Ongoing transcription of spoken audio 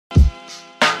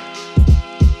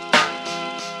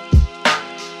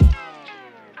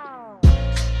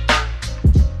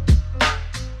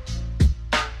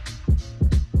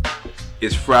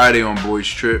It's Friday on Boys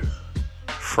Trip.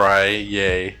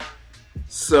 Friday.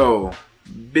 So,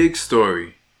 big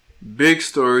story. Big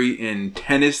story in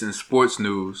tennis and sports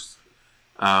news.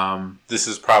 This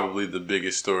is probably the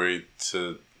biggest story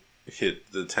to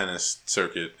hit the tennis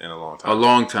circuit in a long time. A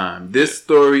long time. This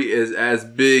story is as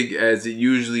big as it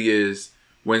usually is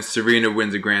when Serena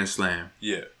wins a Grand Slam.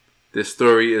 Yeah. This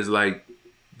story is like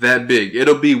that big.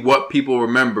 It'll be what people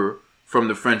remember from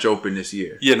the French Open this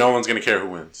year. Yeah, no one's going to care who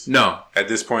wins. No. At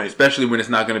this point. Especially when it's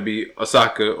not going to be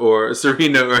Osaka or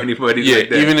Serena or anybody like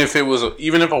that.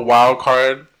 Even if a wild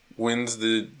card wins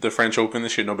the French Open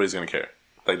this year, nobody's going to care.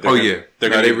 Like they're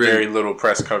going to get very little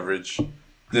press coverage.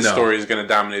 This story is going to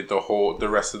dominate the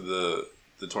rest of the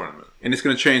tournament. And it's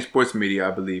going to change sports media,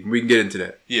 I believe. We can get into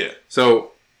that. Yeah.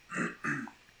 So,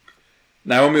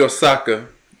 Naomi Osaka,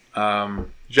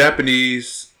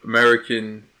 Japanese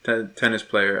American tennis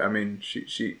player. I mean,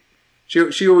 she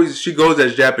goes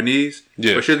as Japanese,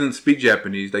 but she doesn't speak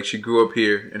Japanese. Like, she grew up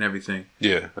here and everything.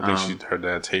 Yeah, I think her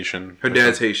dad's Haitian. Her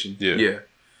dad's Haitian. Yeah.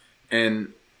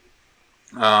 And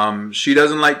she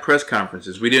doesn't like press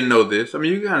conferences. We didn't know this. I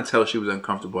mean, you can kind of tell she was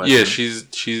uncomfortable.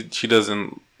 She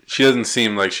doesn't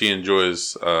seem like she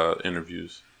enjoys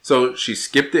interviews. So she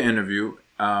skipped the interview.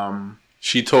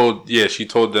 She told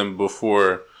them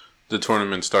before the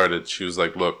tournament started. She was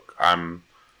like, "Look,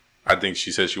 I think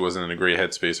she said she wasn't in a great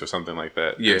headspace or something like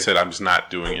that. Yeah. And said, I'm just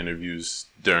not doing interviews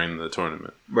during the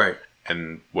tournament." Right.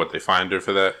 And what, they fined her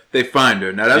for that? They fined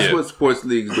her. Now, that's what sports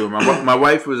leagues do. My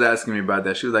wife was asking me about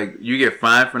that. She was like, you get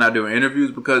fined for not doing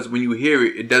interviews? Because when you hear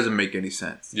it, it doesn't make any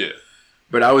sense. Yeah.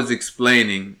 But I was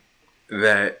explaining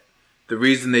that the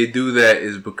reason they do that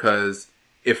is because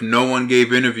if no one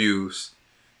gave interviews,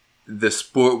 the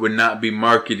sport would not be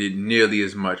marketed nearly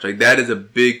as much. Like, that is a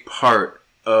big part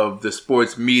of the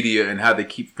sports media and how they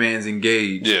keep fans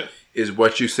engaged. Yeah. Is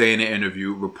what you say in the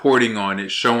interview, reporting on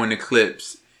it, showing the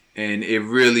clips. And there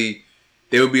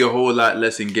would be a whole lot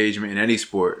less engagement in any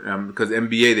sport. Because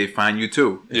NBA, they fine you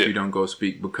too if you don't go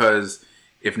speak. Because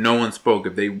if no one spoke,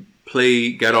 if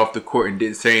they got off the court and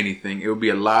didn't say anything, it would be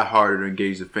a lot harder to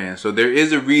engage the fans. So there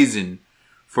is a reason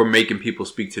for making people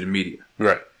speak to the media.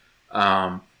 Right.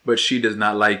 But she does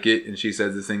not like it, and she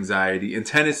says it's anxiety. And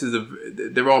tennis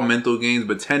they're all mental games,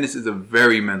 but tennis is a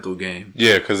very mental game.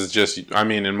 Yeah, because it's just,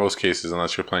 in most cases,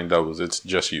 unless you're playing doubles, it's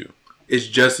just you. It's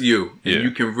just you. And you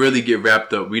can really get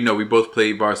wrapped up. We know we both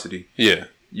played varsity. Yeah.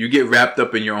 You get wrapped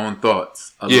up in your own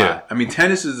thoughts a lot. I mean,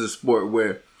 tennis is a sport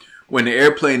where when the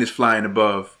airplane is flying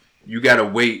above, you got to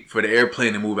wait for the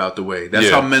airplane to move out the way. That's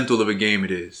how mental of a game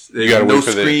it is. There's no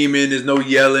screaming, there's no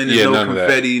yelling, there's no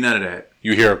confetti, none of that.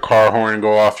 You hear a car horn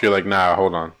go off, you're like, nah,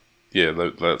 hold on. Yeah,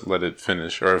 let it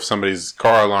finish. Or if somebody's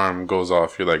car alarm goes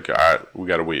off, you're like, all right, we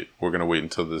got to wait. We're going to wait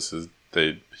until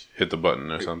they hit the button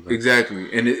or something.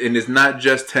 Exactly. And it's not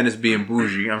just tennis being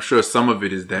bougie. I'm sure some of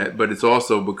it is that, but it's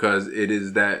also because it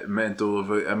is that mental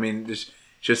it's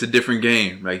just a different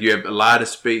game. Like, you have a lot of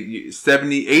space.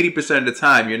 80% of the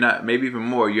time, you're not, maybe even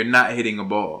more, you're not hitting a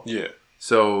ball. Yeah.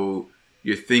 So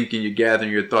you're thinking, you're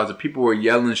gathering your thoughts. If people were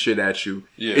yelling shit at you,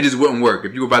 it just wouldn't work.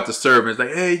 If you were about to serve and it's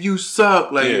like, hey, you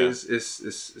suck. Like,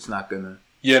 it's not gonna.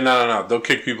 Yeah, no. They'll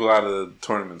kick people out of the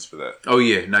tournaments for that. Oh,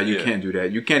 yeah. No, you can't do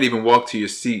that. You can't even walk to your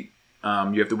seat.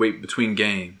 You have to wait between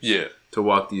games. Yeah. To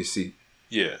walk to your seat.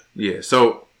 Yeah. Yeah.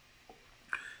 So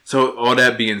all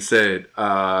that being said,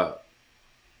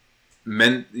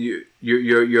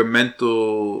 your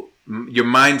mental, your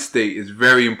mind state is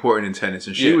very important in tennis.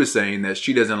 And she was saying that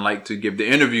she doesn't like to give the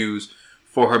interviews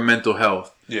for her mental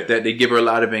health. Yeah. That they give her a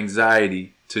lot of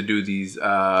anxiety to do these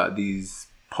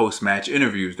post-match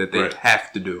interviews that they have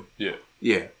to do. Yeah.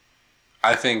 Yeah.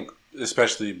 I think,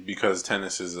 especially because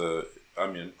tennis is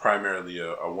primarily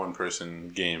a one-person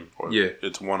game.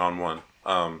 It's one-on-one.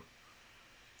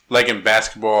 Like in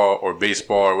basketball or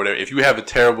baseball or whatever, if you have a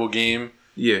terrible game,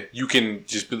 you can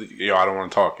just be I don't want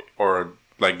to talk. Or,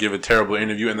 like, give a terrible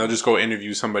interview, and they'll just go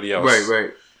interview somebody else.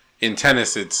 Right. In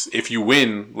tennis, it's, if you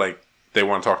win, like, they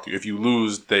want to talk to you. If you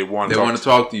lose, they want to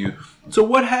talk to you. So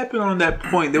what happened on that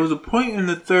point? There was a point in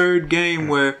the third game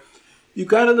where you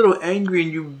got a little angry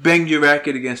and you banged your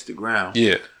racket against the ground.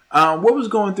 Yeah. What was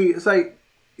going through? It's like,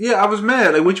 I was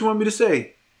mad. Like, what you want me to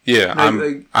say? Yeah,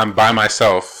 I'm by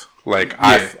myself. Like,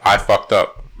 I fucked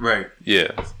up. Right.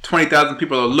 Yeah. 20,000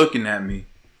 people are looking at me.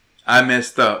 I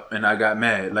messed up and I got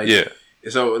mad. Like,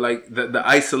 so, like, the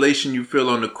isolation you feel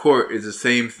on the court is the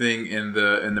same thing in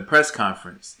the press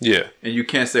conference. Yeah. And you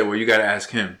can't say, well, you got to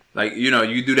ask him. Like, you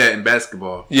do that in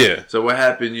basketball. Yeah. So what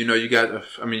happened, you got to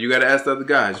ask the other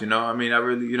guys, I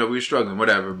really, we were struggling,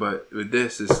 whatever. But with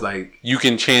this, it's like. You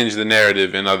can change the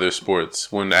narrative in other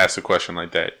sports when asked a question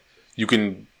like that. You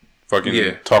can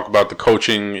Fucking talk about the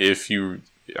coaching if you're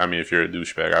a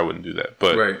douchebag, I wouldn't do that.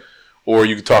 But or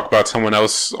you could talk about someone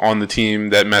else on the team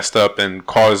that messed up and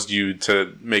caused you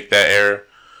to make that error.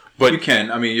 But you can.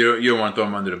 I mean, you don't want to throw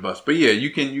them under the bus. But yeah,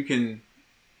 you can.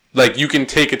 Like, you can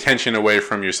take attention away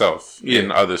from yourself in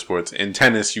other sports. In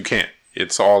tennis, you can't.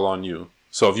 It's all on you.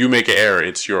 So if you make an error,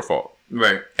 it's your fault.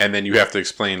 Right. And then you have to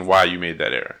explain why you made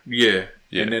that error. Yeah.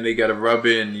 And then they got to rub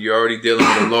in. You're already dealing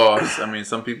with a loss. I mean,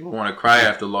 some people want to cry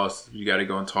after loss. You got to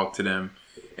go and talk to them.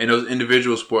 And those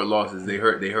individual sport losses, they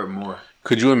hurt more.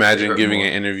 Could you imagine giving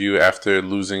an interview after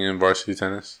losing in varsity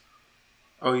tennis?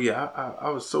 Oh, yeah. I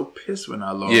was so pissed when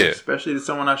I lost. Yeah. Especially to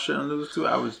someone I shouldn't lose to.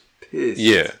 I was pissed.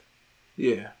 Yeah.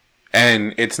 Yeah.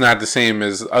 And it's not the same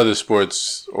as other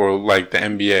sports or like the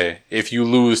NBA. If you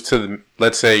lose to,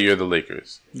 let's say you're the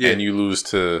Lakers. Yeah. And you lose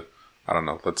to, I don't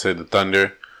know, let's say the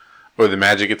Thunder or the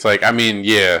Magic. It's like, I mean,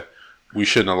 yeah, we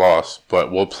shouldn't have lost,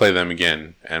 but we'll play them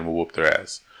again and we'll whoop their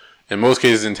ass. In most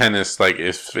cases in tennis, like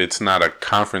if it's not a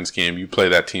conference game, you play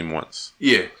that team once.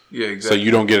 Yeah, exactly. So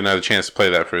you don't get another chance to play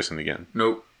that person again.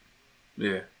 Nope.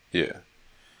 Yeah. Yeah.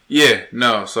 Yeah,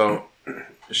 no. So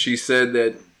she said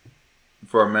that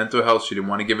for her mental health, she didn't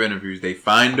want to give interviews. They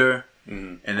fined her,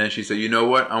 and then she said, you know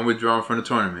what? I'm withdrawing from the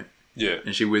tournament. Yeah.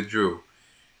 And she withdrew.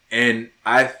 And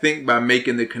I think by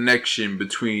making the connection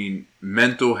between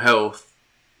mental health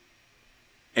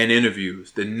and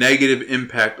interviews, the negative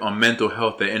impact on mental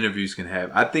health that interviews can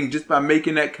have. I think just by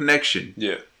making that connection,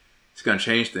 it's going to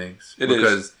change things.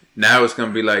 Because now it's going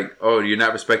to be like, oh, you're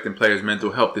not respecting players'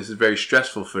 mental health. This is very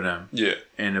stressful for them. Yeah.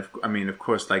 And of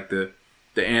course, like the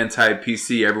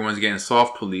anti-PC, everyone's getting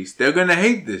soft police. They're going to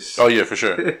hate this. Oh, yeah, for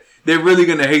sure. They're really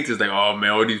going to hate this. Like, oh,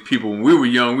 man, all these people, when we were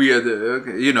young, we had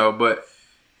the, but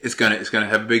it's going to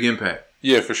have a big impact.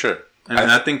 Yeah, for sure.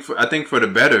 And I think for the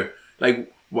better,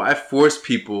 like, why force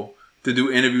people to do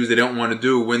interviews they don't want to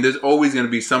do when there's always going to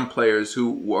be some players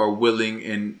who are willing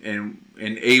and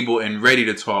able and ready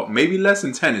to talk? Maybe less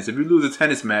in tennis. If you lose a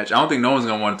tennis match, I don't think no one's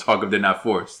going to want to talk if they're not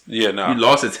forced. Yeah, no. You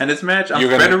lost a tennis match? I'm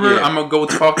Federer? I'm going to go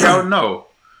talk out? No.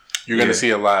 You're going to see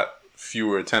a lot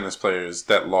fewer tennis players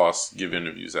that lost give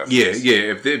interviews after this. Yeah.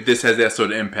 If this has that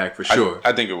sort of impact, for sure.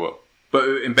 I think it will. But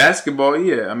in basketball,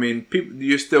 I mean,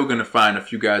 you're still going to find a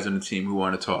few guys on the team who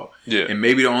want to talk. Yeah. And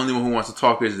maybe the only one who wants to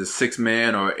talk is the sixth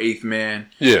man or eighth man.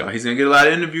 Yeah. He's going to get a lot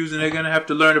of interviews, and they're going to have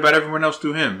to learn about everyone else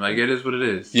through him. Like, it is what it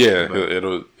is. Yeah, but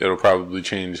it'll probably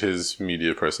change his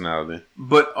media personality.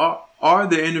 But are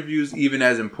the interviews even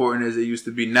as important as they used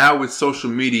to be? Now with social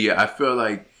media, I feel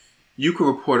like you could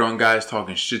report on guys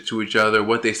talking shit to each other,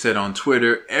 what they said on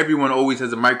Twitter. Everyone always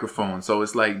has a microphone. So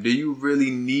it's like, do you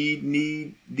really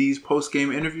need these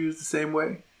post-game interviews the same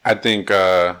way? I think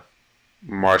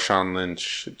Marshawn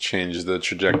Lynch changed the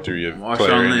trajectory of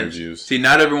player interviews. See,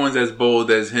 not everyone's as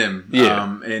bold as him.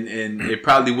 Yeah. And it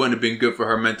probably wouldn't have been good for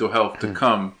her mental health to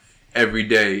come every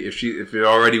day if it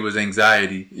already was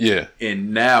anxiety. Yeah.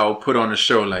 And now put on a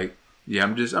show like,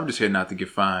 I'm just here not to get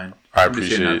fined. I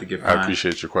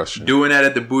appreciate your question. Doing that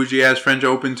at the bougie ass French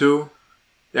Open too,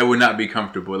 that would not be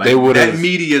comfortable. Like, that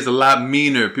media is a lot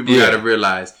meaner. People got to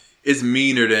realize it's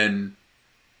meaner than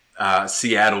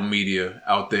Seattle media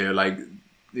out there. Like,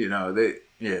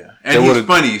 and he's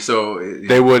funny, so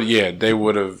they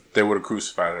would have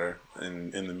crucified her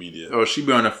in the media. Oh, she'd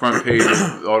be on the front page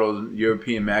of all those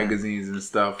European magazines and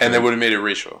stuff, and they would have made it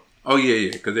racial. Oh, yeah,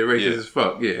 because they're racist as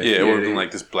fuck. Yeah, it would have been like,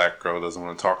 this black girl doesn't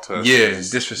want to talk to us. Yeah,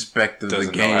 disrespect of the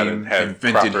game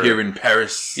invented here in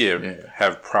Paris. Yeah,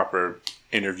 have proper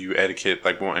interview etiquette,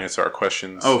 like won't answer our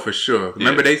questions. Oh, for sure.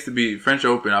 Remember, they used to be, French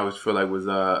Open, I always feel like was,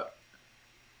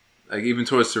 like even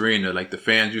towards Serena, like the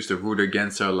fans used to root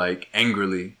against her, like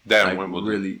angrily. That like, in Wimbledon.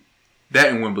 Really, that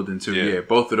in Wimbledon too, yeah.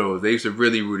 Both of those. They used to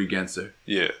really root against her.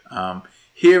 Yeah.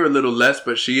 Here a little less,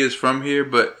 but she is from here,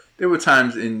 but there were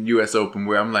times in U.S. Open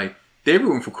where I'm like, they're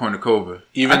rooting for Kornikova.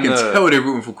 I can tell they're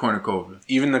rooting for Kornikova.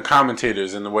 Even the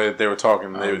commentators and the way that they were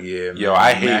talking.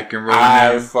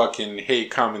 I fucking hate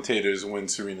commentators when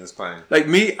Serena's playing. Like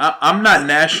me, I'm not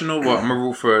national. Well, I'm a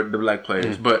root for the black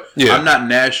players, but I'm not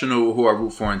national who I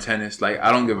root for in tennis. Like,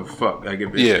 I don't give a fuck. Like,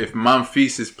 if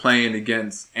Monfils is playing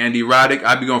against Andy Roddick,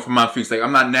 I'd be going for Monfils. Like,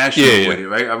 I'm not national with it,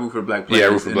 right? I root for the black players. Yeah,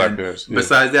 I root for black players.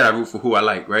 Besides that, I root for who I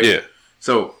like, right? Yeah.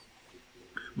 So,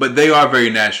 but they are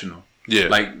very national. Yeah.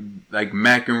 Like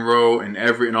McEnroe and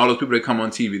Everett and all those people that come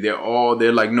on TV,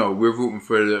 they're like, no, we're rooting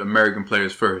for the American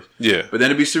players first. Yeah. But then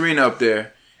it'd be Serena up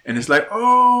there, and it's like,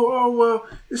 well,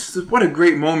 what a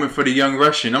great moment for the young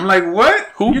Russian. I'm like, what?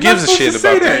 Who gives a shit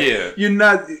about that? Yeah. You're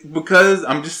not, because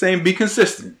I'm just saying, be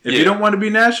consistent. If you don't want to be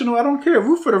national, I don't care.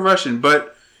 Root for the Russian.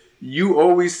 But you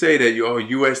always say that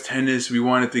U.S. tennis, we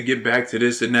wanted to get back to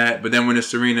this and that, but then when it's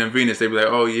Serena and Venus, they be like,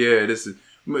 oh yeah, this is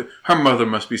her mother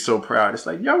must be so proud. It's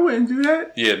like y'all wouldn't do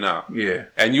that. Yeah, no. Yeah,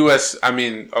 and U.S. I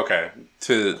mean, okay,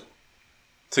 to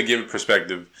give it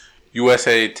perspective,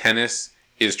 USA tennis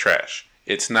is trash.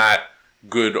 It's not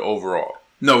good overall.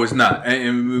 No, it's not,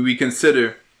 and we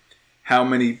consider how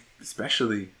many,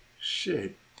 especially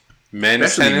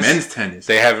men's tennis.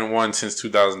 They haven't won since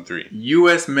 2003.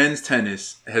 U.S. men's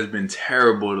tennis has been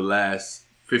terrible the last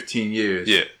 15 years.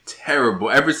 Yeah. Terrible.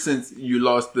 Ever since you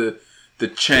lost the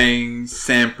Chang,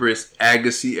 Sampras,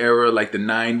 Agassi era, like the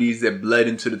 90s that bled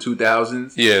into the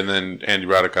 2000s. Yeah, and then Andy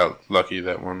Roddick got lucky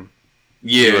that one.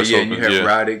 Yeah, and you have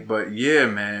Roddick. But yeah,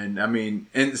 man. I mean,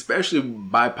 and especially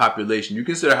by population. You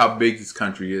consider how big this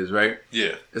country is, right?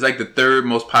 Yeah. It's like the third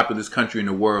most populous country in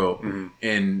the world. Mm-hmm.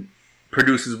 And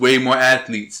produces way more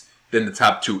athletes than the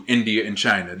top two, India and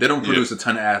China. They don't produce a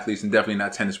ton of athletes and definitely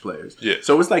not tennis players. Yeah.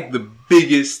 So it's like the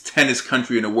biggest tennis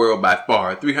country in the world by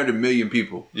far, 300 million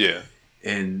people. Yeah.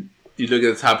 And you look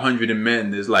at the top 100 in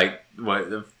men, there's like, what,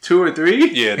 2 or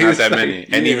 3? Yeah, not that many.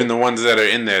 And even the ones that are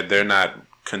in there, they're not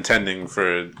contending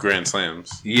for Grand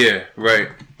Slams. Yeah, right.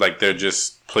 Like they're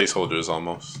just placeholders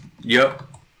almost. Yep.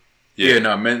 Yeah,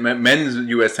 no, men's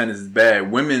U.S. tennis is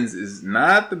bad. Women's is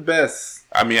not the best.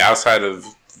 I mean, outside of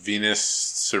Venus,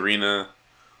 Serena,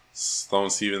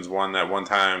 Sloane Stephens won that one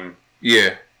time.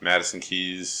 Yeah. Madison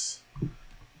Keys.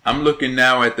 I'm looking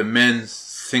now at the men's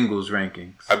singles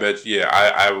rankings. I bet,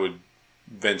 I would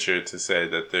venture to say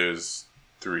that there's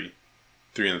three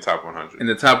in the top 100. In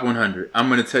the top 100. I'm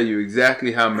going to tell you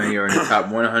exactly how many are in the top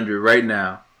 100 right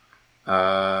now. 3,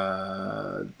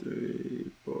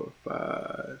 4,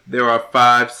 5. There are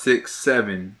 5, 6,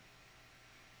 7,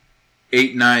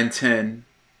 8, 9, 10.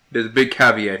 There's a big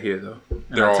caveat here, though. And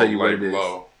They're I'll all tell you what like it is.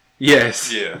 Low.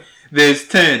 Yes. Yeah. There's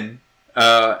 10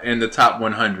 in the top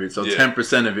 100. So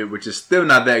 10% of it, which is still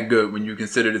not that good when you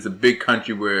consider it's a big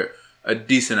country where a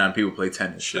decent amount of people play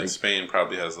tennis. Shit, like, Spain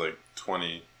probably has like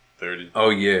 20, 30.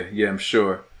 Oh, yeah. Yeah, I'm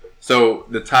sure. So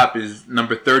the top is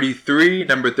number 33,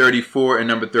 number 34, and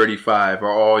number 35 are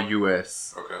all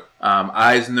U.S. Okay.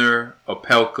 Eisner,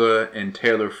 Opelka, and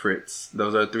Taylor Fritz.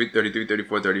 Those are 33,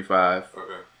 34, 35.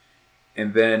 Okay.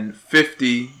 And then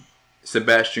 50,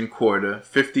 Sebastian Korda.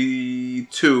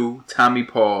 52, Tommy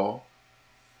Paul.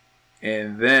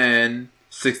 And then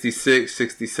 66,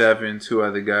 67, 2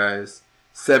 other guys.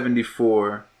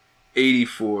 74,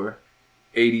 84,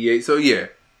 88. So yeah,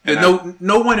 there's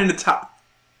no one in the top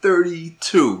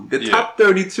 32. The top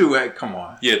 32. Come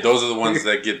on. Yeah, those are the ones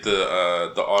that get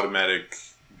the automatic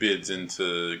bids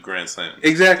into Grand Slam.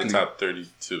 Exactly. The top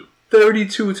 32.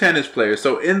 32 tennis players.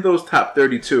 So in those top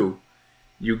 32,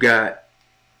 you got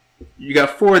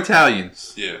 4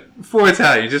 Italians. Yeah. 4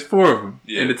 Italians, just 4 of them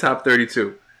in the top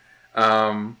 32.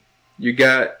 You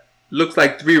got looks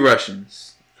like 3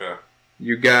 Russians. Okay.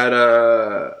 You got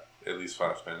at least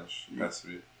 5 Spanish. Has to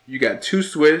be. You got 2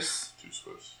 Swiss. 2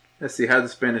 Swiss. Let's see, how's the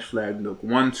Spanish flag look?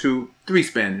 1, 2, 3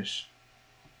 Spanish.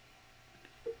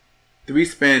 3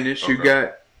 Spanish.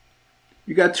 Okay.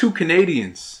 You got 2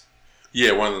 Canadians.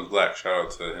 Yeah, one of them's black. Shout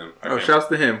out to him. Shouts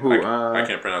to him. Who? I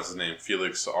can't pronounce his name.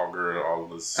 Felix Auger. All of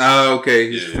this. Oh,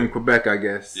 okay. He's from Quebec, I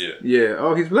guess. Yeah. Yeah.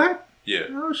 Oh, he's black? Yeah.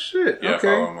 Oh, shit. Yeah,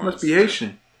 okay. Must be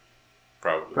Haitian.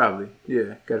 Probably.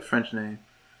 Yeah. Got a French name.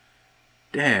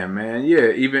 Damn, man.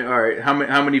 Yeah. Even all right. How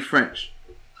many French?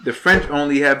 The French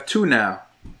only have 2 now.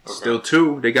 Okay. Still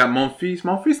 2. They got Monfils.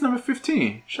 Monfils number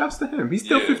 15. Shouts to him. He's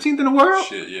still 15th in the world.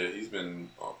 Shit. Yeah. He's been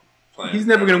playing. He's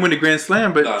never gonna win the Grand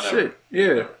Slam, but shit. Yeah.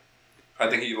 Never. I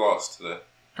think he lost today.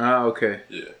 Ah, okay.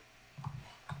 Yeah.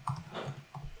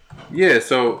 Yeah,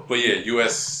 so... But yeah,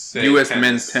 U.S.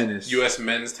 men's tennis. U.S.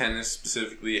 men's tennis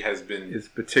specifically has been... It's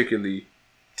particularly...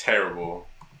 terrible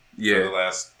for the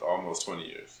last almost 20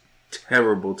 years.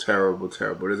 Terrible.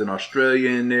 There's an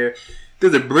Australian in there.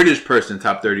 There's a British person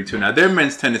top 32. Now, their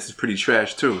men's tennis is pretty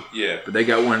trash, too. Yeah. But they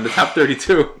got one in the top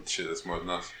 32. Shit, that's more than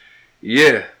us.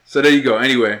 Yeah. So there you go.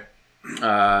 Anyway...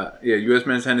 U.S.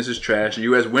 men's tennis is trash.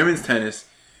 U.S. women's tennis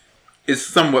is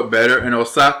somewhat better. And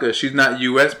Osaka, she's not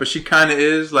U.S., but she kind of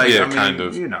is. Like, I mean, kind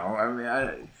of. You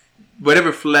know,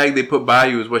 whatever flag they put by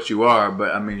you is what you are.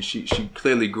 But I mean, she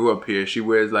clearly grew up here. She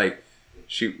wears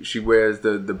she wears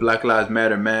the Black Lives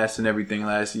Matter mask and everything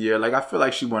last year. Like, I feel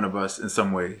like she's one of us in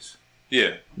some ways.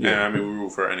 Yeah. And I mean, we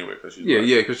root for her anyway because she's black.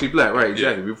 because she's black. Right?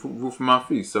 Exactly. We root for my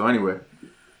feet. So anyway.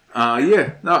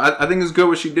 I think it's good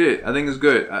what she did. I think it's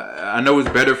good. I know it's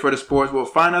better for the sports. Well,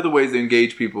 find other ways to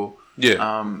engage people.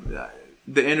 Yeah.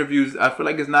 The interviews, I feel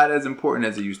like it's not as important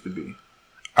as it used to be.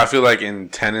 I feel like in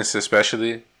tennis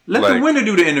especially. Let the winner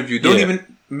do the interview.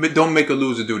 Don't make a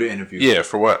loser do the interview. Yeah,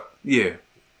 for what? Yeah.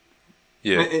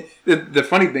 Yeah. The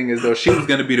funny thing is, though, she was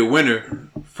going to be the winner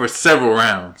for several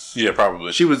rounds. Yeah,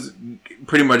 probably. She was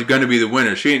pretty much going to be the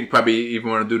winner. She didn't probably even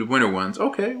want to do the winner ones.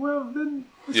 Okay, well, then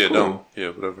it's cool. No. Yeah,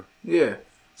 whatever. Yeah.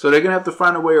 So they're going to have to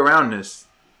find a way around this.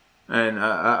 And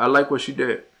I like what she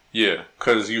did. Yeah,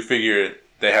 because you figure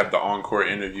they have the encore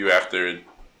interview after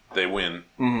they win.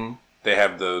 Mm-hmm. They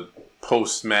have the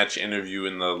post-match interview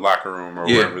in the locker room or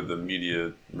wherever, the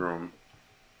media room.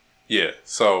 Yeah,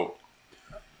 so...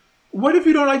 What if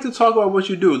you don't like to talk about what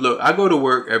you do? Look, I go to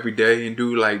work every day and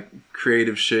do, like,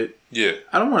 creative shit. Yeah.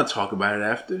 I don't want to talk about it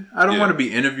after. I don't want to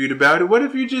be interviewed about it. What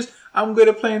if you just... I'm good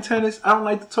at playing tennis. I don't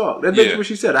like to talk. That's basically what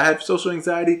she said. I have social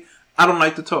anxiety. I don't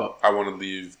like to talk. I want to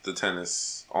leave the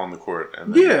tennis on the court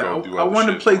and then go do I want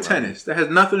to play tennis. That has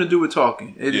nothing to do with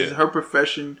talking. It is her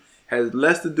profession has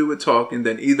less to do with talking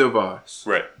than either of ours.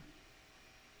 Right.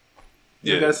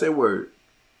 You gotta say word.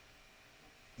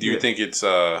 Do you think it's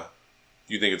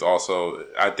you think it's also?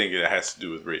 I think it has to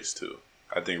do with race too.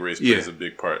 I think race plays a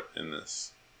big part in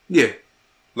this. Yeah.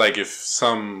 Like if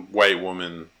some white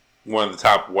woman, one of the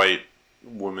top white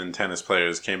women tennis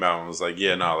players came out and was like,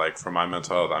 like for my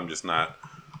mental health, I'm just not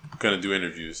going to do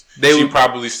interviews. She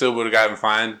probably still would have gotten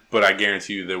fined, but I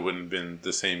guarantee you there wouldn't have been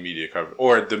the same media coverage.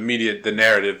 Or the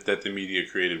narrative that the media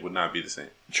created would not be the same.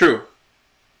 True.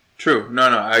 No,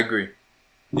 I agree.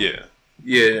 Yeah.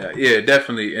 Yeah,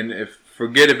 definitely. And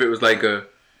forget if it was like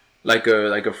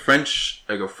a French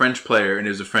player and it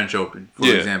was a French Open, for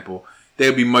example. They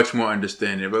would be much more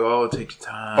understanding. But take your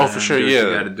time. Oh, for sure, do what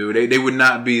you got to do. They would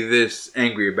not be this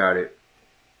angry about it.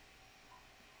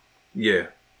 Yeah.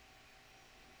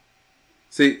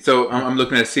 See, so I'm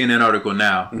looking at a CNN article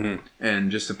now,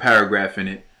 and just a paragraph in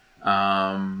it.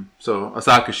 So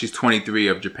Osaka, she's 23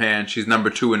 of Japan. She's number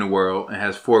 2 in the world and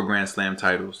has 4 Grand Slam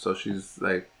titles. So she's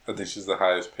like... I think she's the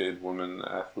highest paid woman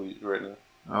athlete right now.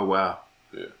 Oh, wow.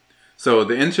 Yeah. So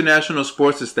the international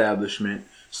sports establishment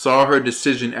saw her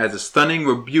decision as a stunning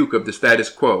rebuke of the status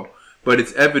quo, but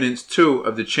it's evidence, too,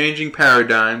 of the changing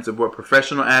paradigms of what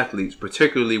professional athletes,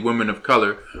 particularly women of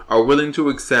color, are willing to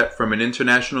accept from an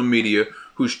international media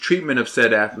whose treatment of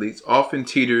said athletes often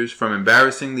teeters from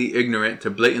embarrassingly ignorant to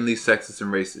blatantly sexist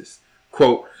and racist.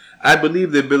 Quote, I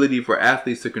believe the ability for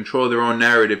athletes to control their own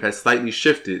narrative has slightly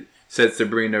shifted, said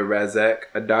Sabrina Razak,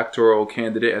 a doctoral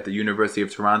candidate at the University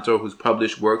of Toronto who's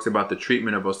published works about the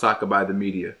treatment of Osaka by the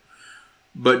media.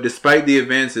 But despite the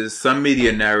advances, some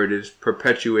media narratives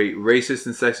perpetuate racist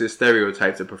and sexist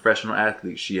stereotypes of professional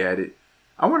athletes, she added.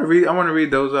 I want to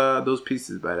read those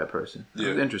pieces by that person. It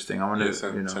was interesting. I want to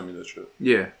send me the truth.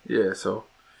 Yeah. So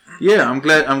I'm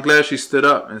glad she stood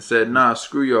up and said, "Nah,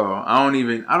 screw y'all. I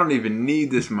don't even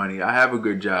need this money. I have a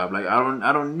good job. Like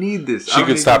I don't need this." She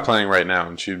could stop playing right now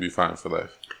and she'd be fine for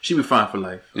life. She'd be fine for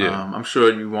life. Yeah. I'm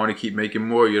sure you want to keep making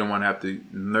more. You don't want to have to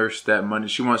nurse that money.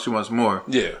 She wants more.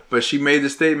 Yeah. But she made the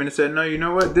statement and said, "No, you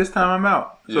know what? This time I'm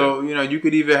out." Yeah. So you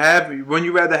could either have me. When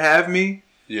you rather have me.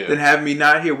 Yeah. Then have me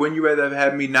not here. Wouldn't you rather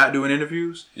have me not doing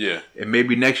interviews? Yeah. And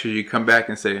maybe next year you come back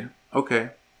and say,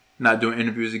 okay, not doing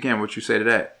interviews again. What you say to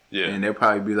that? Yeah. And they'll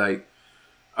probably be like,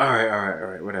 all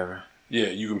right, whatever. Yeah,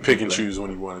 you can pick and choose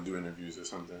when you want to do interviews or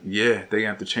something. Yeah, they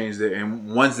have to change that.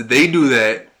 And once they do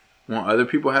that, won't other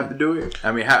people have to do it?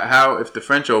 I mean, how if the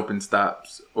French Open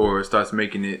stops or starts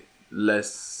making it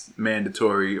less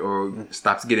mandatory or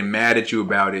stops getting mad at you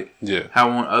about it, how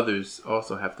won't others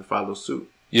also have to follow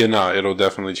suit? Yeah, no, it'll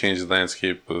definitely change the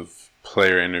landscape of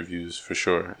player interviews for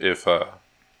sure.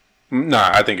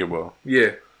 I think it will.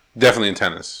 Yeah. Definitely in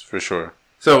tennis, for sure.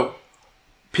 So,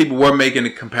 people were making a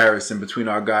comparison between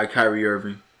our guy, Kyrie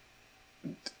Irving.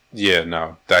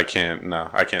 Yeah, I can't.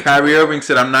 Kyrie Irving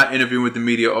said, I'm not interviewing with the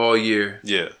media all year.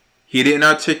 Yeah. He didn't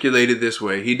articulate it this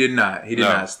way. He did not. He did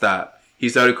not stop. He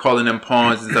started calling them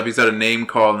pawns and stuff. He started name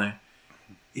calling.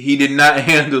 He did not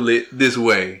handle it this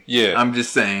way. Yeah. I'm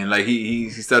just saying. Like, he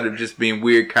started just being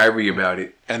weird Kyrie about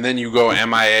it. And then you go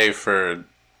MIA for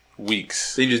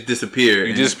weeks. Then you just disappear.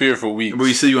 You disappear for weeks.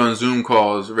 We see you on Zoom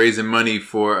calls raising money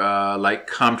for,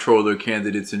 comptroller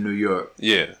candidates in New York.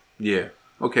 Yeah. Yeah.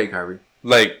 Okay, Kyrie.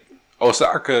 Like,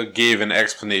 Osaka gave an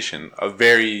explanation, a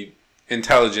very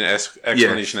intelligent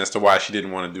explanation as to why she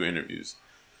didn't want to do interviews.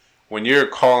 When you're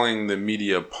calling the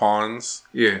media pawns.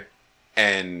 Yeah.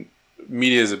 And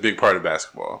media is a big part of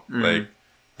basketball. Mm-hmm. Like,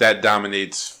 that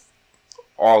dominates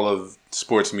all of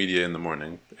sports media in the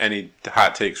morning. Any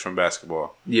hot takes from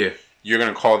basketball. Yeah. You're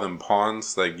going to call them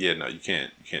pawns? Like, yeah, no, you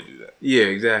can't do that. Yeah,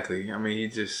 exactly. I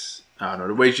mean, I don't know.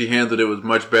 The way she handled it was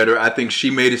much better. I think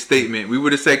she made a statement. We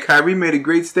would have said Kyrie made a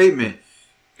great statement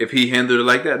if he handled it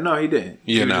like that. No, he didn't.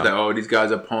 He was just like, oh, these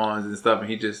guys are pawns and stuff. And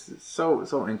he just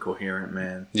so incoherent,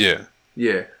 man. Yeah.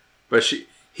 Yeah. But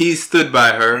he stood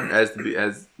by her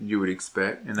as you would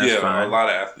expect, and that's fine. A lot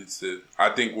of athletes did. I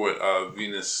think what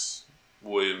Venus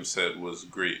Williams said was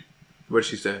great. What did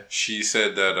she say? She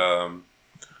said that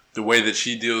the way that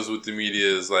she deals with the media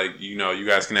is like, you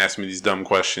guys can ask me these dumb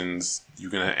questions. You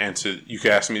can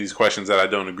ask me these questions that I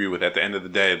don't agree with. At the end of the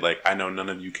day, like, I know none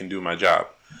of you can do my job.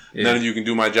 Yeah. None of you can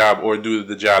do my job or do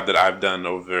the job that I've done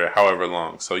over however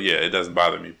long. So yeah, it doesn't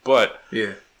bother me. But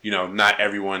not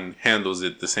everyone handles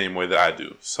it the same way that I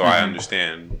do. So I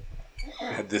understand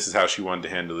this is how she wanted to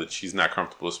handle it. She's not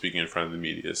comfortable speaking in front of the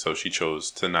media, so she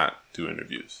chose to not do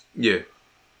interviews. Yeah.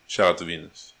 Shout out to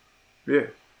Venus. Yeah.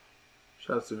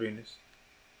 Shout out to Venus.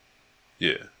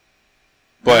 Yeah.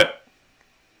 But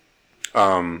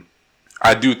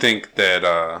I do think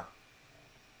that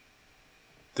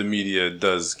the media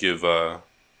does give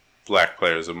black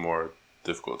players a more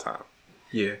difficult time.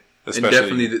 Yeah. Especially, and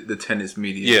definitely the tennis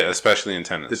media. Yeah, especially in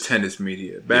tennis. The tennis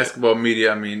media. Basketball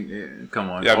media, I mean,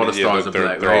 come on. All the stars are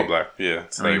black, they're all black, yeah.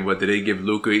 I mean, what, did they give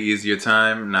Luka easier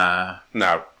time? Nah.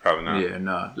 Nah, probably not. Yeah,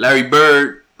 nah. Larry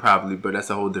Bird, probably, but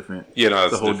that's a whole different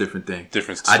that's a whole different thing.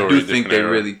 Different story. I do think they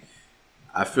really...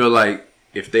 I feel like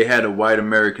if they had a white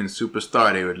American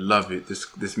superstar, they would love it.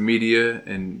 This media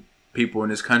and people in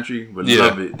this country would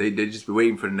love it. They just be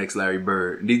waiting for the next Larry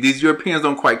Bird. These Europeans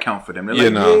don't quite count for them.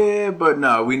 They're but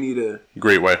no, we need a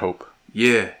great white hope.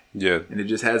 Yeah. And it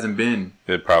just hasn't been.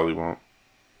 It probably won't.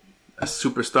 A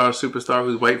superstar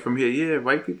who's white from here. Yeah,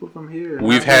 white people from here.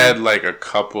 We've had like a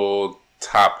couple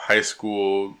top high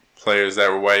school players that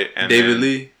were white. And David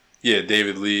Lee. Yeah,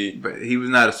 David Lee. But he was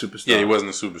not a superstar. Yeah, he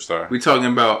wasn't a superstar. We're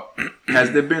talking about,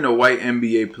 has there been a white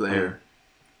NBA player?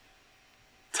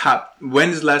 When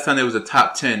is the last time there was a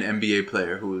top 10 NBA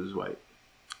player who was white?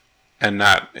 And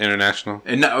not international?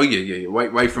 And not,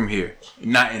 white from here.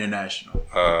 Not international.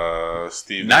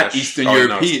 Steve Not Nash. Eastern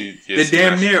European. They're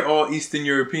damn Nash. near all Eastern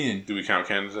European. Do we count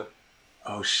Canada?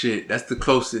 Oh shit, that's the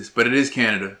closest, but it is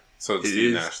Canada. So it's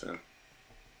Steve Nash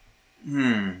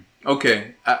then.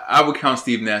 Okay, I would count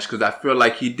Steve Nash because I feel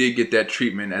like he did get that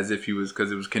treatment as if he was,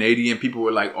 because it was Canadian. People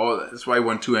were like, "Oh, that's why he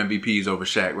won 2 MVPs over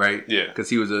Shaq, right?" Yeah, because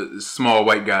he was a small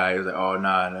white guy. It was like, "Oh,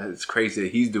 nah, it's crazy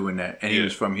that he's doing that," and he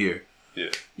was from here.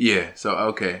 Yeah. So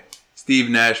okay,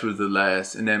 Steve Nash was the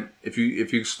last, and then if you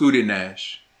excluded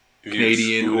Nash,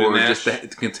 Canadian or Nash, just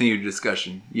to continue the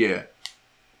discussion,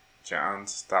 John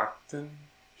Stockton.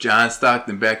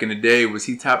 Back in the day, was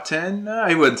he top 10? No,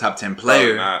 he wasn't top 10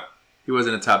 player. Probably not. He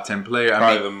wasn't a top 10 player.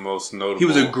 Probably the most notable. He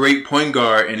was a great point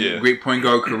guard and great point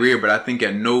guard career, but I think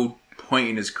at no point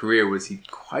in his career was he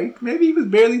quite. Maybe he was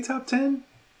barely top 10,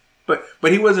 but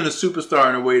he wasn't a superstar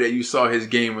in a way that you saw his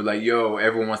game was like, yo,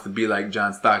 everyone wants to be like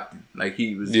John Stockton. Like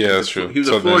he was. Yeah, that's true. He was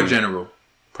a floor general.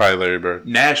 Probably Larry Bird.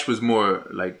 Nash was more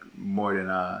than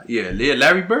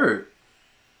Larry Bird.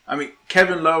 I mean,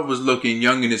 Kevin Love was looking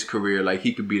young in his career, like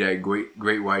he could be that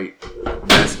great white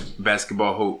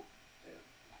basketball hope.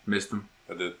 Missed him.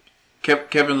 I did.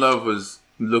 Kevin Love was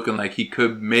looking like he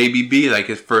could maybe be like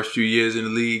his first few years in the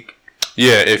league.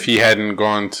 Yeah, if he hadn't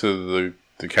gone to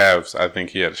the Cavs, I think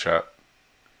he had a shot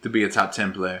to be a top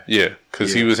 10 player. Yeah,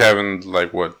 because he was having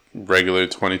regular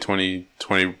 20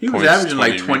 He was averaging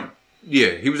like 20.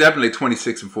 Yeah, he was averaging like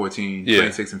 26 and 14,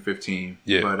 26 and 15.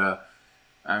 Yeah, but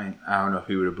I mean, I don't know if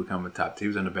he would have become a top 10. He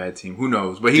was on a bad team. Who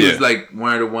knows? But he was like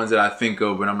one of the ones that I think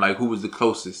of when I'm like, who was the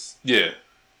closest? Yeah.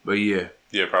 But yeah,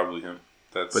 probably him.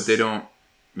 But they don't.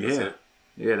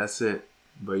 That's it.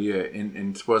 But yeah,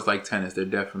 in sports like tennis, they're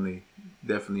definitely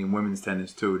in women's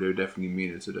tennis too. They're definitely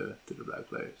meaner to the black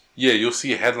players. Yeah, you'll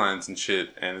see headlines and shit,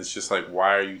 and it's just like,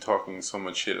 why are you talking so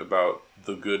much shit about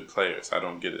the good players? I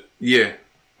don't get it. Yeah,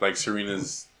 like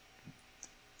Serena's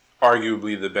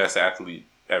arguably the best athlete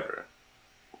ever,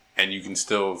 and you can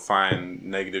still find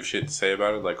negative shit to say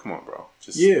about it. Like, come on, bro,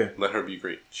 just let her be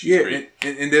great. She's great.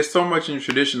 And there's so much in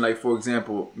tradition. Like, for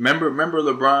example, remember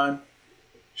LeBron.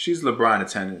 She's LeBron at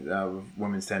tennis,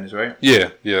 women's tennis, right? Yeah,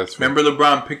 that's right. Remember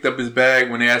LeBron picked up his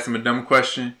bag when they asked him a dumb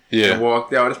question and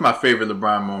walked out? That's my favorite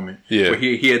LeBron moment. Yeah. Where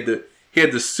he had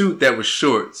the suit that was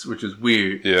shorts, which was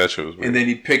weird. Yeah, that shit was weird. And then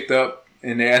he picked up,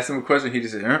 and they asked him a question, he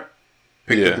just said,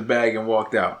 picked up the bag and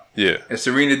walked out. Yeah. If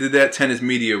Serena did that, tennis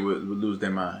media would lose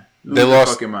their mind. They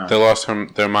lost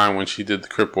their mind when she did the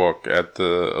crip walk at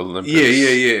the Olympics.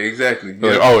 Yeah, exactly.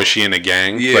 Like, oh, is she in a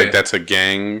gang? Yeah. Like, that's a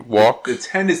gang walk? The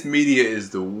tennis media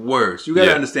is the worst. You got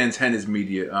to understand tennis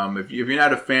media. If you're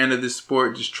not a fan of this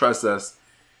sport, just trust us.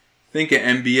 Think of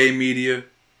NBA media,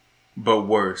 but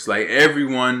worse. Like, every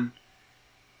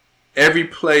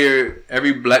player,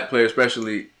 every black player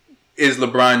especially, is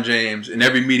LeBron James, and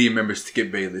every media member is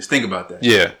Skip Bayless. Think about that.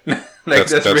 Yeah. Like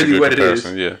that's really what it is.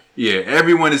 Yeah.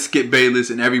 Everyone is Skip Bayless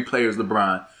and every player is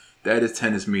LeBron. That is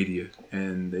tennis media,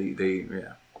 and they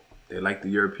like the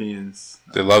Europeans.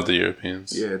 They love the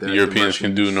Europeans. Yeah, the Europeans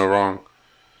can do no wrong.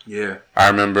 Yeah, I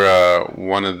remember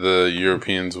one of the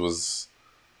Europeans was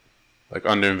like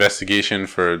under investigation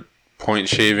for point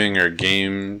shaving or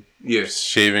game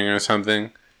shaving or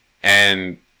something,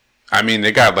 and I mean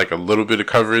they got like a little bit of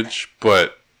coverage,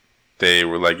 but they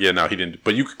were like, yeah, no, he didn't.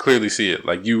 But you could clearly see it.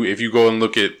 Like if you go and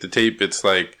look at the tape, it's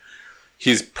like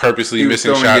he's purposely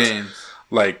missing shots. Games.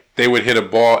 Like they would hit a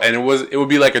ball and it would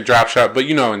be like a drop shot, but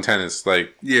in tennis,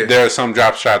 like there are some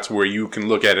drop shots where you can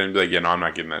look at it and be like, yeah, no, I'm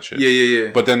not getting that shit.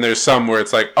 Yeah. But then there's some where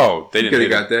it's like, oh, they didn't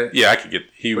got that. Yeah, I could get.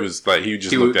 He just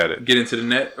looked at it, get into the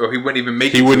net, or he wouldn't even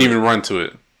make. He wouldn't even run to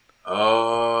it.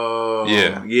 Oh,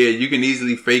 yeah. You can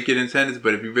easily fake it in tennis,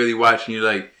 but if you really watch, you're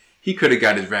like, he could have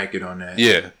got his racket on that.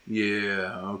 Yeah.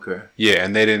 Okay. Yeah,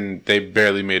 and they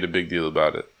barely made a big deal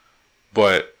about it,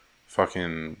 but.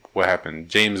 Fucking what happened?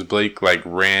 James Blake like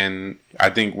ran. I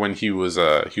think when he was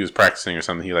practicing or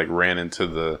something, he like ran into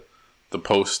the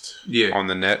post on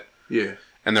the net. Yeah,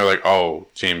 and they're like, "Oh,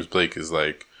 James Blake is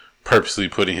like purposely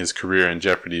putting his career in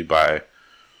jeopardy by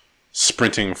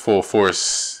sprinting full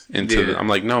force into." I'm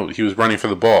like, no, he was running for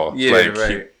the ball. Yeah, like,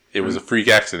 right. It was a freak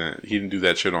accident. He didn't do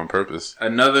that shit on purpose.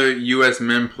 Another U.S.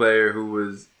 men player who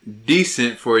was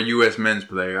decent for a U.S. men's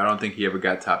player. I don't think he ever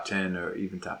got top 10 or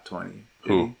even top 20.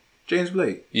 Who? James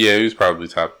Blake. Yeah, he was probably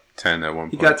top 10 at one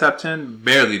point. He got top 10?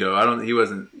 Barely, though. He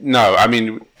wasn't... No, I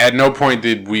mean, at no point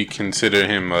did we consider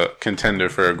him a contender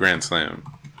for a Grand Slam.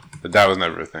 But that was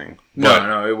never a thing.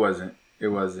 No, it wasn't. It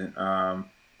wasn't.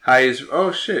 Highest...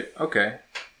 Oh, shit. Okay.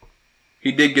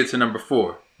 He did get to number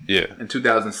 4. Yeah. In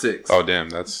 2006. Oh, damn.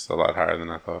 That's a lot higher than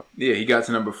I thought. Yeah, he got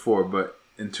to number 4. But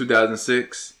in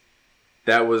 2006...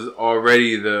 That was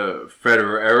already the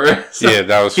Federer era. So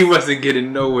that was... He wasn't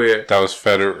getting nowhere. That was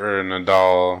Federer,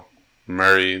 Nadal,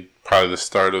 Murray, probably the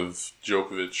start of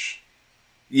Djokovic.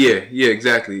 Yeah,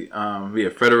 exactly.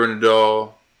 Federer,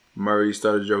 Nadal, Murray,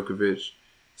 started Djokovic.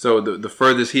 So the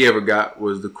furthest he ever got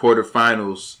was the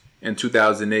quarterfinals in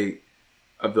 2008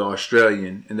 of the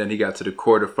Australian, and then he got to the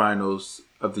quarterfinals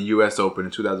of the U.S. Open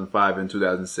in 2005 and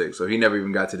 2006. So he never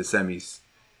even got to the semis.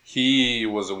 He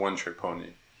was a one-trick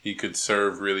pony. He could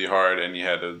serve really hard, and he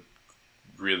had a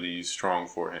really strong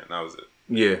forehand. That was it.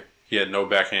 Yeah. He had no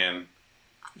backhand.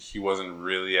 He wasn't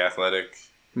really athletic.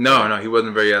 No, he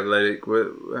wasn't very athletic.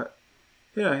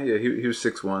 Yeah, he was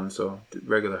 6'1", so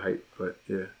regular height, but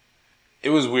yeah. It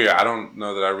was weird. I don't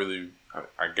know that I really...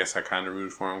 I guess I kind of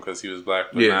rooted for him because he was black,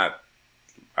 but not...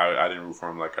 I didn't root for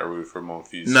him like I rooted for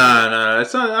Monfils. Nah.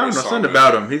 It's not, I don't know. Something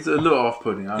about him. He's a little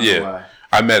off-putting. I don't know why.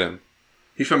 I met him.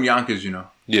 He's from Yonkers,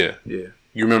 Yeah.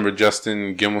 You remember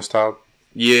Justin Gimelstob?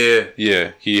 Yeah.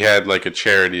 Yeah. He had like a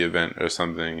charity event or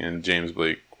something, and James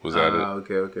Blake was at it.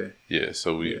 Okay. Yeah,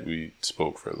 so we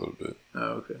spoke for a little bit.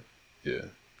 Oh, okay.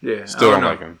 Yeah. Still don't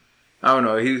like him. I don't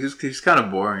know. He's kind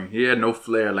of boring. He had no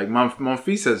flair. Like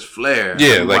Monfils has flair.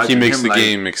 Yeah, like he makes the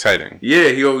game exciting.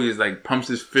 Yeah, he always like pumps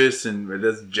his fists and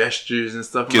does gestures and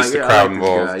stuff. Gets the crowd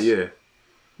involved.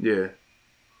 Yeah.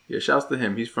 Yeah, shouts to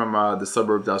him. He's from the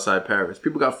suburbs outside Paris.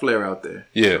 People got flair out there.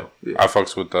 Yeah. So, I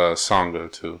fucks with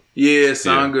Tsonga too. Yeah,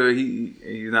 Tsonga.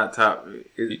 Yeah. He's not top.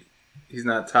 He's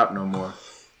not top no more.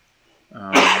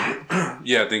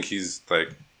 Yeah, I think he's like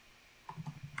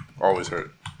always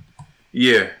hurt.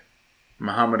 Yeah,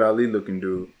 Muhammad Ali looking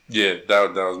dude. Yeah,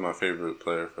 that was my favorite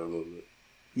player for a little bit.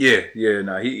 Yeah.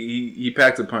 No, he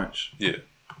packed a punch. Yeah.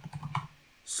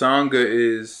 Tsonga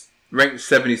is ranked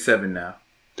 77 now.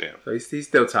 Damn. So he's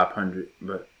still top 100,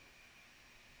 but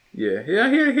yeah, he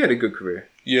had a good career.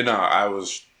 Yeah, no, I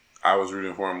was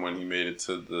rooting for him when he made it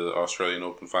to the Australian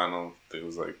Open final. It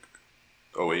was like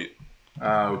 2008.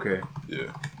 Okay.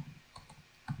 Yeah.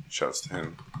 Shouts to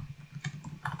him.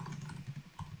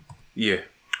 Yeah.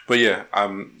 But yeah,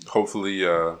 hopefully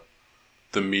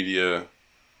the media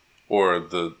or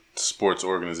the sports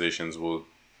organizations will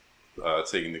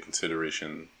take into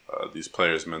consideration these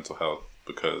players' mental health,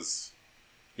 because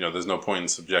there's no point in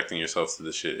subjecting yourself to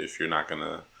this shit if you're not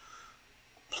gonna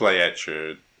play at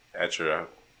your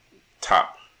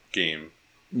top game.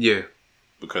 Yeah.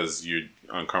 Because you're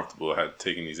uncomfortable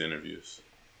taking these interviews.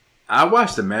 I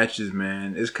watch the matches,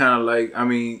 man. It's kind of like,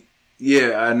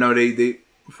 I know they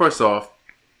first off,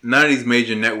 none of these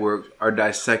major networks are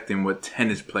dissecting what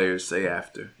tennis players say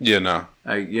after. Yeah, no.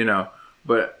 Like,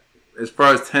 but as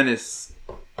far as tennis,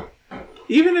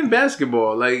 even in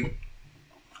basketball, like,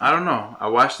 I don't know. I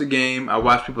watch the game. I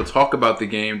watch people talk about the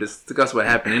game, discuss what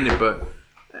happened in it, but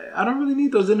I don't really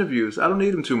need those interviews. I don't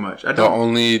need them too much. The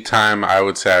only time I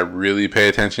would say I really pay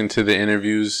attention to the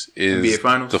interviews is NBA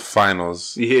finals? The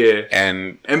finals. Yeah.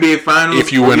 And NBA finals,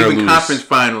 if you win or lose, conference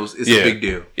finals, it's a big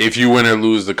deal. If you win or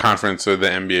lose the conference or the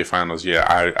NBA finals,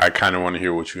 I kind of want to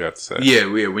hear what you have to say. Yeah.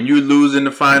 When you lose in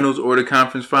the finals or the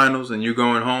conference finals and you're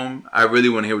going home, I really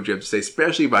want to hear what you have to say,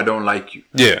 especially if I don't like you.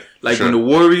 Yeah. Like when the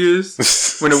Warriors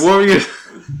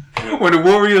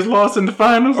lost in the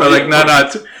finals, I was like, nah.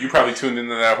 You probably tuned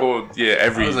into that whole, I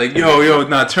was like, yo,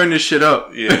 nah, turn this shit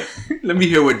up. Yeah. Let me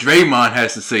hear what Draymond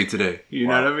has to say today. You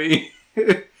know what I mean?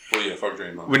 Well, yeah, fuck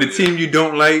Draymond. When the team you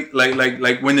don't like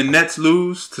when the Nets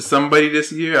lose to somebody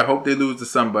this year, I hope they lose to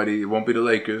somebody. It won't be the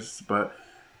Lakers, but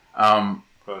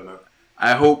probably not.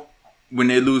 I hope when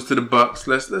they lose to the Bucks,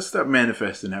 let's start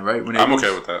manifesting that, right? I'm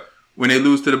okay with that. When they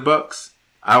lose to the Bucks,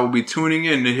 I will be tuning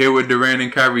in to hear what Durant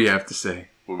and Kyrie have to say.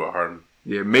 What about Harden?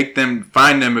 Yeah,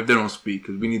 find them if they don't speak,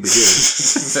 because we need to hear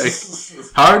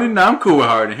it. Harden, I'm cool with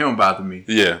Harden. He don't bother me.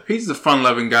 Yeah. He's a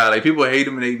fun-loving guy. Like, people hate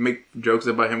him and they make jokes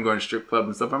about him going to strip club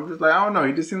and stuff. I'm just like, I don't know.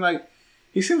 He just seems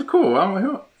cool. I don't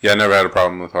know. Yeah, I never had a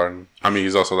problem with Harden. I mean,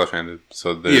 he's also left-handed,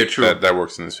 so true. That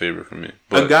works in his favor for me.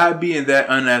 But a guy being that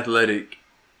unathletic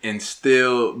and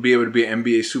still be able to be an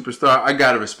NBA superstar, I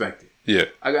gotta respect it. Yeah.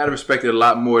 I gotta respect it a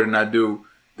lot more than I do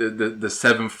the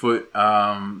 7-foot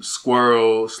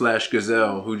squirrel /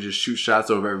 gazelle who just shoots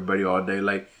shots over everybody all day.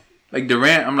 Like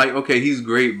Durant, I'm like, okay, he's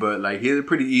great, but like he has a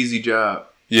pretty easy job.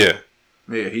 Yeah.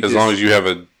 Yeah. As long as you have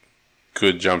a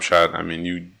good jump shot, I mean,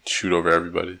 you shoot over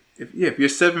everybody. If you're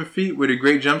 7 feet with a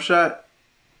great jump shot,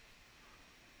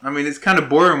 I mean, it's kind of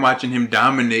boring watching him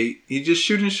dominate. He's just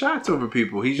shooting shots over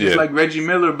people. He's just like Reggie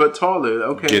Miller, but taller.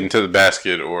 Okay. Getting to the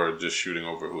basket or just shooting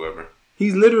over whoever.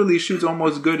 He literally shoots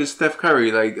almost as good as Steph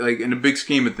Curry, like in the big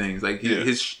scheme of things. Like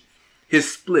his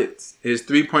splits, his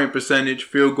 3-point percentage,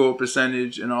 field goal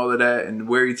percentage, and all of that, and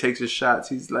where he takes his shots,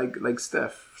 he's like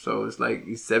Steph. So it's like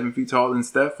he's 7 feet taller than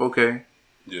Steph. Okay.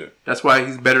 Yeah. That's why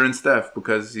he's better than Steph,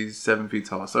 because he's 7 feet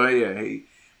tall. So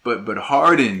but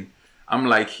Harden, I'm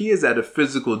like, he is at a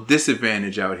physical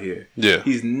disadvantage out here. Yeah.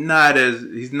 He's not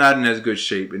in as good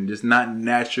shape and just not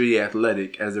naturally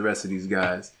athletic as the rest of these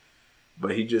guys.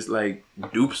 But he just like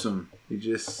dupes them.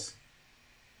 He's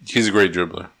a great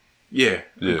dribbler. Yeah.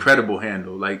 Incredible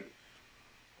handle. Like,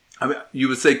 I mean, you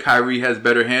would say Kyrie has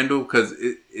better handle because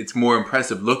it's more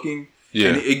impressive looking. Yeah.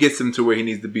 And it gets him to where he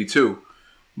needs to be too.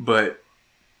 But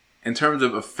in terms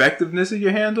of effectiveness of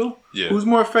your handle, who's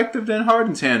more effective than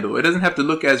Harden's handle? It doesn't have to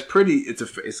look as pretty.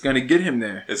 It's going to get him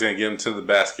there. It's going to get him to the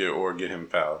basket or get him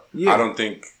fouled. Yeah. I don't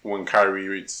think when Kyrie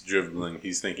reads dribbling,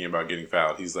 he's thinking about getting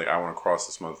fouled. He's like, I want to cross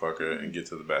this motherfucker and get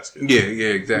to the basket. Yeah,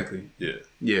 exactly.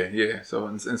 Yeah. So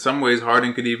in some ways,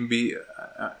 Harden could even be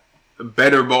a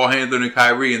better ball handler than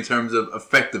Kyrie in terms of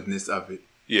effectiveness of it.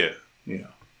 Yeah. You know.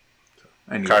 So,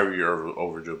 anyway. Kyrie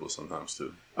over dribbles sometimes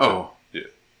too. Oh.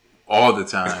 All the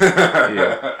time.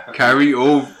 Yeah. Kyrie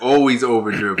always over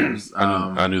dribbles.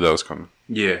 I knew that was coming.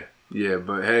 Yeah.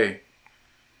 But hey.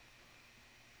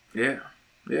 Yeah.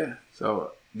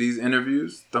 So these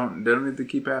interviews they don't need to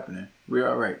keep happening. We're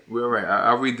all right.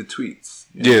 I'll read the tweets.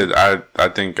 Yeah, I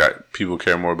think people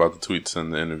care more about the tweets than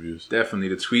the interviews. Definitely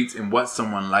the tweets and what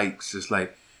someone likes. It's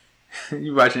like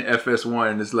you watching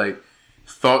FS1 and it's like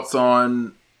thoughts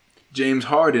on James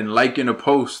Harden liking a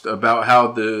post about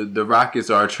how the Rockets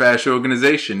are a trash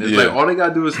organization. It's like all they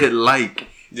gotta do is hit like,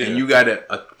 and you got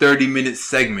a 30-minute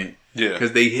segment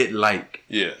because they hit like.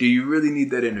 Yeah. Do you really need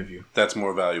that interview? That's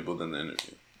more valuable than the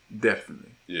interview.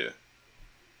 Definitely. Yeah.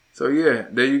 So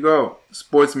there you go.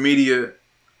 Sports media,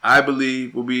 I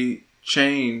believe, will be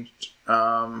changed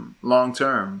long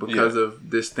term because of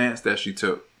this stance that she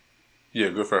took. Yeah,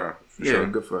 good for her. Sure.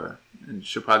 Good for her. And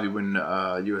she'll probably win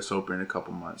the U.S. Open in a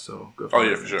couple months. So good for her. Oh,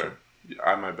 yeah, for sure.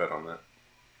 I might bet on that.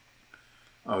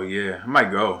 Oh, yeah. I might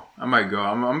go. I'm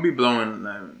going to be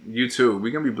blowing, you too.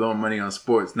 We're going to be blowing money on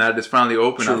sports. Now that it's finally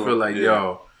open, I feel like,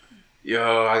 yo,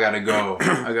 I got to go.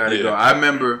 Go. I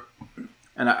remember,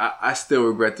 and I still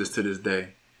regret this to this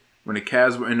day, when the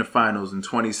Cavs were in the finals in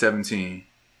 2017,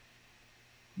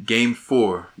 Game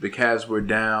 4, the Cavs were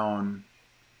down.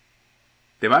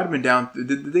 They might have been down.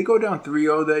 Did they go down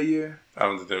 3-0 that year? I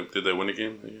don't think did they win a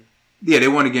game that year? Yeah, they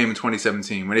won a game in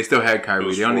 2017 when they still had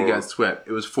Kyrie. They only got swept.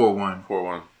 It was 4-1.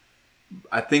 4-1.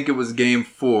 I think it was Game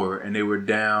 4, and they were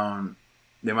down.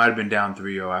 They might have been down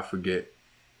 3-0. I forget.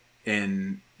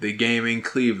 In the game in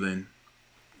Cleveland,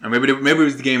 or maybe it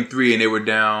was the Game 3, and they were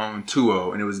down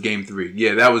 2-0, and it was Game 3.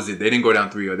 Yeah, that was it. They didn't go down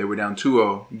 3-0. They were down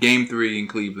 2-0. Game 3 in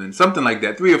Cleveland, something like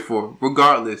that, 3 or 4.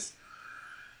 Regardless.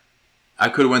 I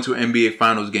could have went to an NBA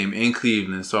Finals game in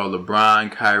Cleveland, saw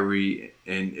LeBron, Kyrie,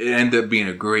 and it ended up being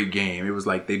a great game. It was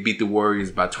like they beat the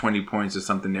Warriors by 20 points or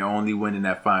something. Their only win in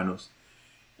that finals.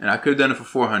 And I could have done it for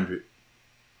 400.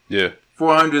 Yeah.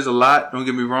 400 is a lot, don't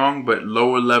get me wrong, but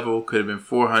lower level could have been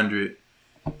 400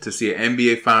 to see an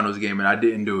NBA Finals game, and I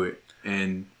didn't do it.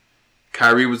 And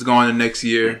Kyrie was gone the next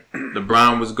year.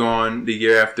 LeBron was gone the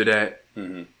year after that.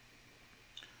 Mm-hmm.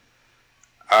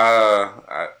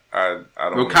 I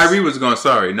don't. Well, Kyrie was gone.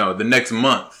 Sorry, no, the next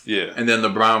month. Yeah. And then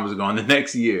LeBron was gone the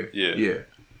next year. Yeah. Yeah.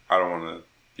 I don't want to.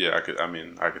 Yeah, I could. I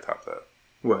mean, I could top that.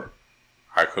 What?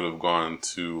 I could have gone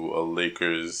to a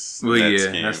Lakers Nets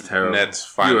game. That's terrible. Nets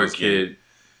finals game. You were a kid.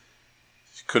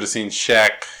 Could have seen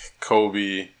Shaq,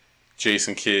 Kobe,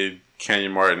 Jason Kidd,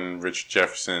 Kenyon Martin, Richard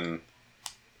Jefferson,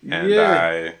 and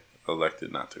I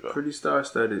elected not to go. Pretty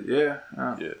star-studded, yeah.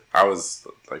 Yeah, I was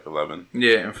like 11.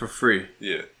 Yeah, and for free.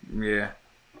 Yeah. Yeah.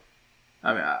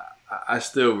 I mean, I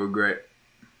still regret,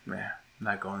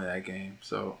 not going to that game.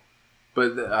 So,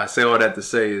 but I say all that to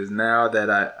say is now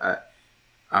that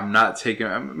I'm not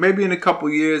taking. Maybe in a couple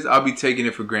years I'll be taking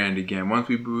it for granted again. Once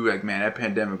we be like, man, that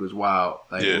pandemic was wild.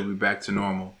 Like we'll be back to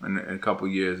normal in a couple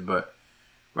years. But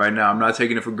right now I'm not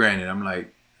taking it for granted. I'm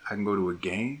like, I can go to a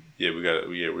game. Yeah,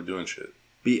 we're doing shit.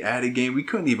 Be at a game. We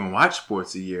couldn't even watch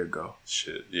sports a year ago.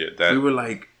 Shit, yeah, we were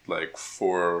like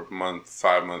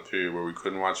 5-month period where we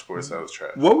couldn't watch sports. That was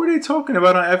trash. What were they talking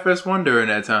about on FS1 during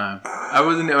that time? I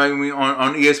wasn't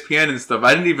on ESPN and stuff.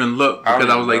 I didn't even look because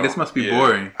I was like, this must be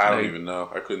boring. I don't even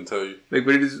know. I couldn't tell you. Like,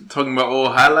 but they just talking about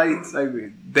old highlights. Like,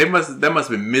 that must have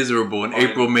been miserable in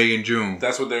April, May, and June.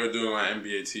 That's what they were doing on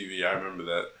NBA TV. I remember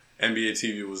that. NBA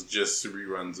TV was just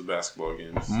reruns of basketball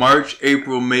games. March,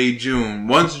 April, May, June.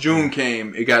 Once June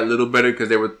came, it got a little better because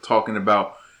they were talking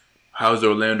about how's the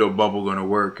Orlando bubble going to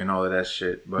work and all of that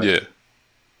shit. But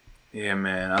yeah,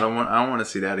 man, I don't want to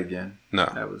see that again. No,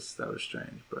 that was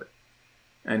strange. But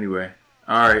anyway,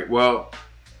 all right. Well,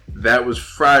 that was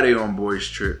Friday on Boys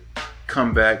Trip.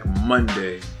 Come back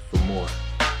Monday for more.